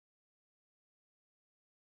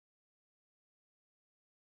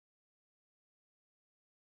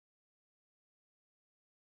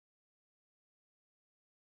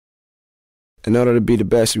In order to be the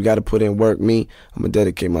best, you got to put in work. Me, I'm going to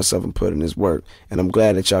dedicate myself and put in this work. And I'm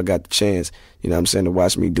glad that y'all got the chance, you know what I'm saying, to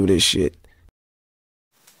watch me do this shit.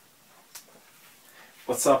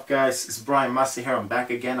 What's up, guys? It's Bryan Massa here. I'm back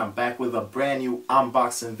again. I'm back with a brand new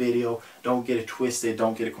unboxing video. Don't get it twisted.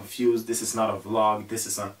 Don't get it confused. This is not a vlog. This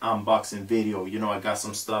is an unboxing video. You know, I got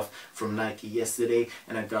some stuff from Nike yesterday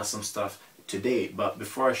and I got some stuff today. But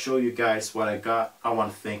before I show you guys what I got, I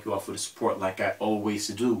want to thank you all for the support like I always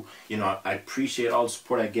do. You know, I appreciate all the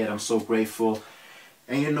support I get. I'm so grateful.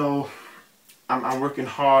 And you know, I'm working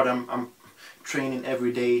hard. I'm training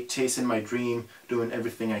every day, chasing my dream, doing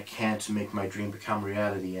everything I can to make my dream become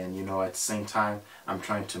reality. And you know, at the same time, I'm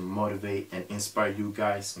trying to motivate and inspire you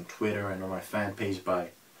guys on Twitter and on my fan page by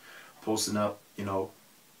posting up, you know,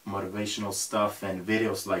 motivational stuff and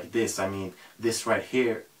videos like this. I mean, this right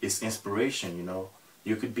here is inspiration. You know,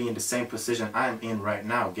 you could be in the same position I'm in right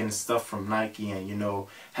now, getting stuff from Nike and, you know,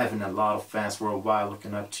 having a lot of fans worldwide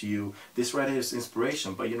looking up to you. This right here is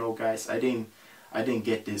inspiration. But you know, guys, I didn't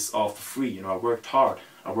get this all for free. You know, I worked hard.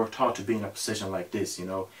 I worked hard to be in a position like this, you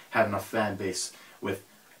know, having a fan base with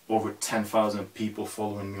over 10,000 people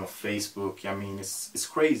following me on Facebook. I mean, it's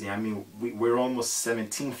crazy. I mean, we're almost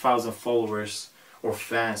 17,000 followers or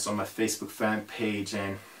fans on my Facebook fan page.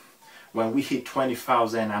 And when we hit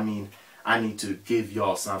 20,000, I mean, I need to give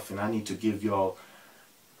y'all something. I need to give y'all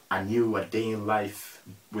a day in life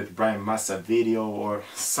with Bryan Massa video or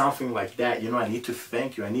something like that. You know, I need to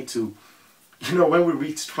thank you. I need to, you know, when we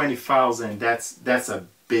reach 20,000, that's a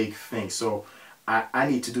big thing. So I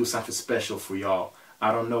need to do something special for y'all.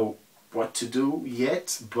 I don't know what to do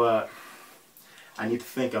yet, but I need to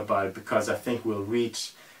think about it because I think we'll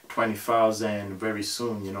reach 20,000 very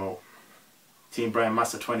soon. You know, Team Bryan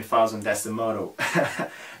Massa 20,000, that's the motto.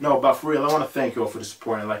 No, but for real, I want to thank you all for the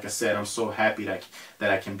support. And like I said, I'm so happy that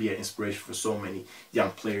I can be an inspiration for so many young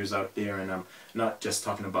players out there. And I'm not just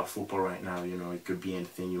talking about football right now. You know, it could be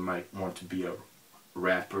anything. You might want to be a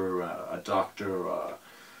rapper, a doctor,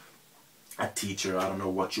 a teacher. I don't know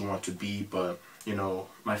what you want to be, but you know,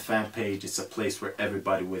 my fan page is a place where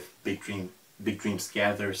everybody with big dreams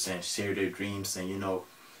gathers and share their dreams. And you know,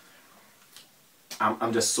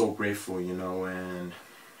 I'm just so grateful, you know. And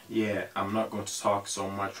yeah, I'm not going to talk so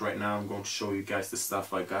much right now. I'm going to show you guys the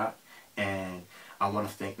stuff I got. And I want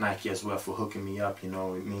to thank Nike as well for hooking me up. You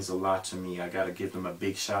know, it means a lot to me. I got to give them a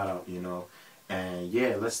big shout out, you know. And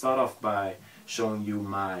yeah, let's start off by showing you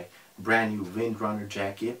my brand new Windrunner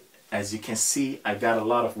jacket. As you can see, I got a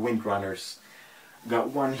lot of Windrunners. Got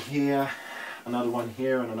one here, another one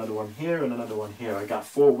here, and another one here, and another one here. I got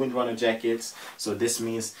 4 Windrunner jackets, so this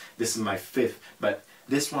means this is my 5th. But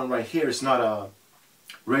this one right here is not a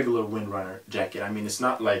regular Windrunner jacket. I mean, it's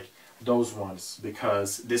not like those ones,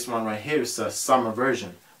 because this one right here is a summer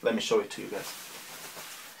version. Let me show it to you guys.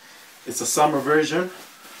 It's a summer version.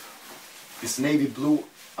 It's navy blue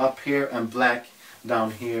up here and black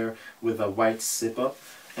down here with a white zip up.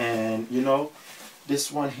 And you know,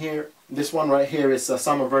 this one right here is a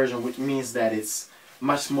summer version, which means that it's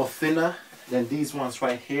much more thinner than these ones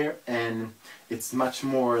right here, and it's much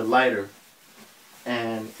more lighter.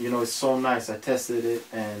 And you know, it's so nice. I tested it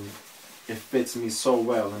and it fits me so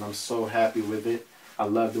well, and I'm so happy with it. I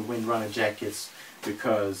love the Windrunner jackets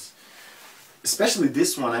because, especially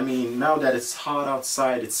this one, I mean, now that it's hot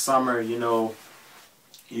outside, it's summer, you know,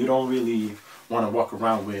 you don't really want to walk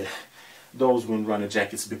around with those Windrunner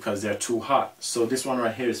jackets because they're too hot. So this one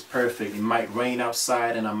right here is perfect. It might rain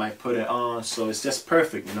outside and I might put it on, so it's just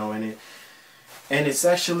perfect, you know. And it's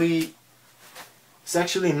actually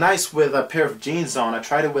nice with a pair of jeans on. I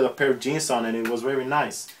tried it with a pair of jeans on and it was very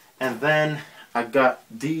nice. And then I got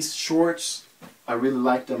these shorts. I really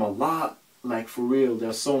like them a lot, like for real.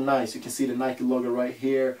 They're so nice. You can see the Nike logo right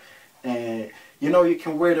here, and you know, you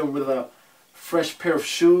can wear them with a fresh pair of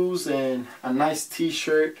shoes and a nice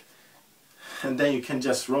t-shirt, and then you can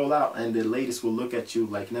just roll out and the ladies will look at you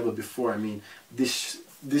like never before. I mean, these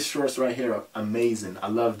shorts right here are amazing. I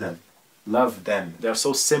love them. Love them. They're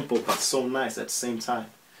so simple but so nice at the same time.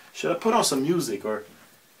 Should I put on some music or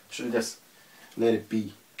should I just let it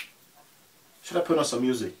be? Should I put on some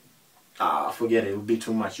music? Ah, forget it. It would be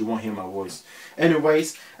too much. You won't hear my voice.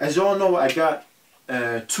 Anyways, as you all know, I got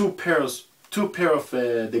two pair of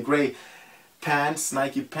the gray pants,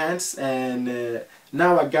 Nike pants, and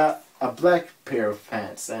now I got a black pair of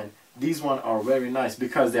pants, and these ones are very nice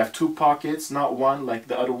because they have 2 pockets, not one like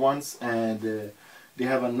the other ones, and they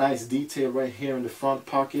have a nice detail right here in the front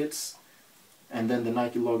pockets, and then the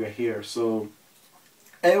Nike logo here. So,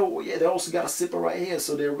 oh yeah, they also got a zipper right here,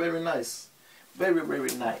 so they're very nice, very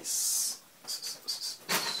nice.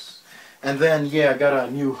 And then yeah, I got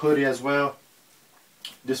a new hoodie as well.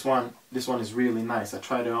 This one is really nice. I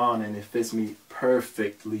tried it on and it fits me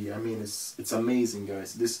perfectly. I mean, it's amazing,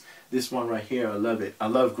 guys. This one right here, I love it. I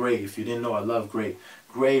love gray. If you didn't know, I love gray.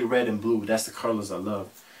 Gray, red, and blue. That's the colors I love.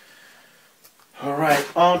 All right,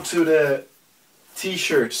 on to the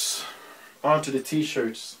t-shirts.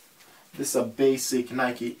 This is a basic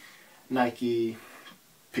Nike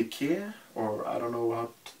pique, or I don't know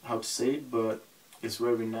how to say it, but it's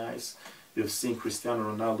very nice. You've seen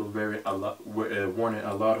Cristiano Ronaldo worn it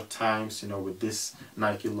a lot of times, you know, with this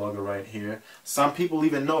Nike logo right here. Some people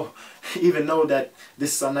even know that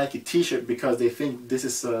this is a Nike T-shirt because they think this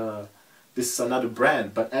is another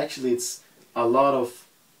brand, but actually it's a lot of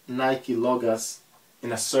Nike logos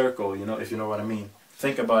in a circle, you know, if you know what I mean.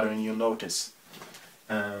 Think about it and you'll notice.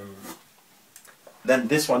 Then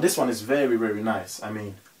this one is very, very nice. I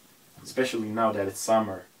mean, especially now that it's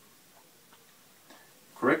summer.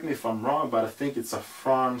 Correct me if I'm wrong, but I think it's a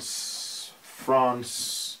France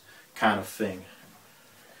kind of thing.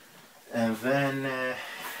 And then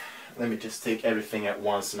let me just take everything at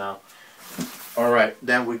once now. All right,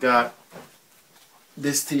 then we got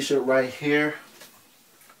this t-shirt right here.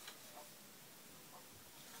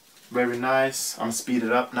 Very nice. I'm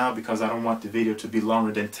speeded up now because I don't want the video to be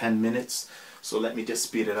longer than 10 minutes. So let me just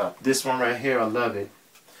speed it up. This one right here, I love it.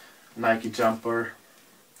 Nike jumper.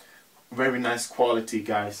 Very nice quality,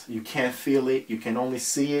 guys. You can't feel it, you can only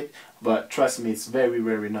see it, but trust me, it's very,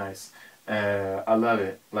 very nice. I love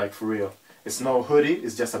it, like for real. It's no hoodie,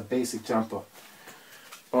 it's just a basic jumper.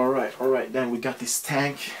 Alright, then we got this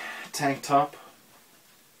tank top.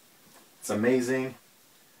 It's amazing.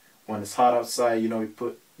 When it's hot outside, you know, you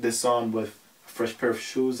put this on with a fresh pair of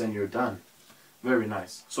shoes and you're done. Very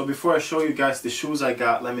nice. So before I show you guys the shoes I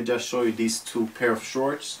got, let me just show you these two pair of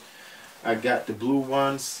shorts. I got the blue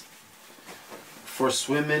ones for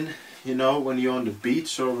swimming, you know, when you're on the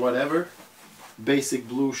beach or whatever. Basic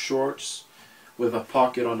blue shorts with a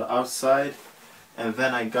pocket on the outside. And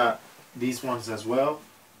then I got these ones as well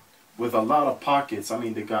with a lot of pockets. I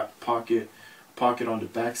mean, they got pocket on the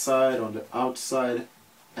back side, on the outside,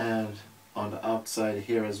 and on the outside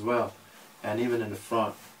here as well, and even in the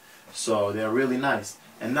front. So they're really nice.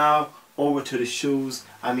 And now over to the shoes.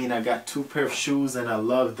 I mean, I got two pair of shoes and I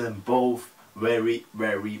love them both very,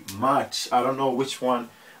 very much. I don't know which one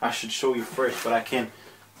I should show you first, but I can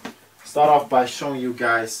start off by showing you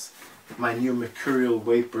guys my new Mercurial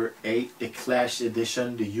Vapor 8, the Clash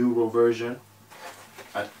Edition, the Euro version.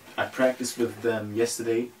 I practiced with them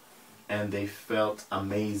yesterday and they felt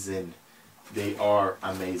amazing. They are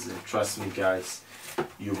amazing. Trust me, guys.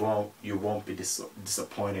 You won't be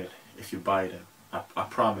disappointed if you buy them. I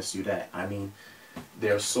promise you that. I mean,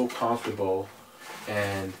 they're so comfortable,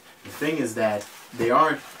 and the thing is that they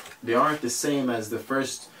aren't the same as the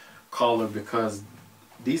first color, because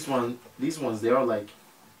these ones they are like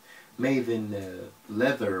made in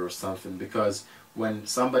leather or something, because when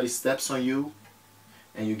somebody steps on you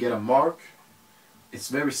and you get a mark, it's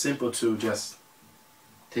very simple to just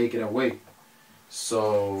take it away.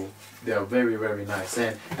 So they are very, very nice.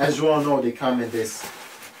 And as you all know, they come in this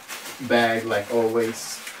bag like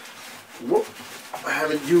always. Whoop. I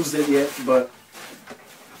haven't used it yet, but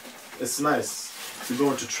it's nice to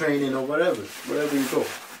go into training or wherever you go.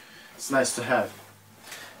 It's nice to have.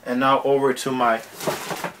 And now over to my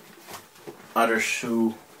other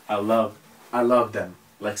shoe. I love them.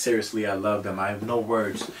 Like seriously, I love them. I have no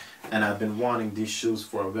words. And I've been wanting these shoes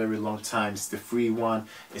for a very long time. It's the free one.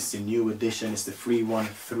 It's the new edition. It's the free one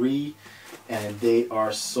 3. And they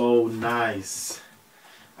are so nice.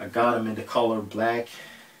 I got them in the color black.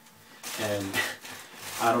 And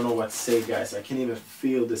I don't know what to say, guys. I can't even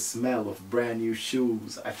feel the smell of brand new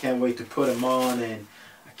shoes. I can't wait to put them on, and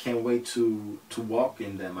I can't wait to walk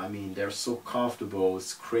in them. I mean, they're so comfortable.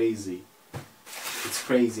 It's crazy. It's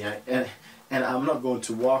crazy. And I'm not going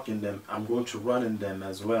to walk in them, I'm going to run in them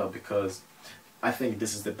as well, because I think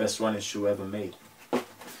this is the best running shoe ever made.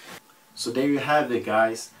 So there you have it,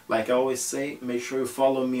 guys. Like I always say, make sure you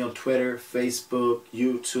follow me on Twitter, Facebook,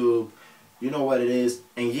 YouTube. You know what it is.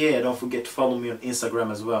 And yeah, don't forget to follow me on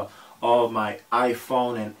Instagram as well. All my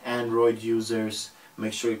iPhone and Android users,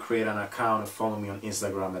 make sure you create an account and follow me on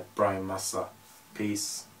Instagram at Bryan Massa.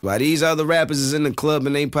 Peace. While these other rappers is in the club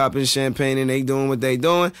and they popping champagne and they doing what they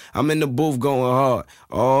doing, I'm in the booth going hard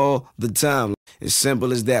all the time. As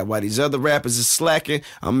simple as that. While these other rappers is slacking,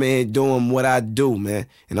 I'm in here doing what I do, man.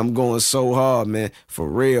 And I'm going so hard, man, for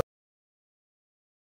real.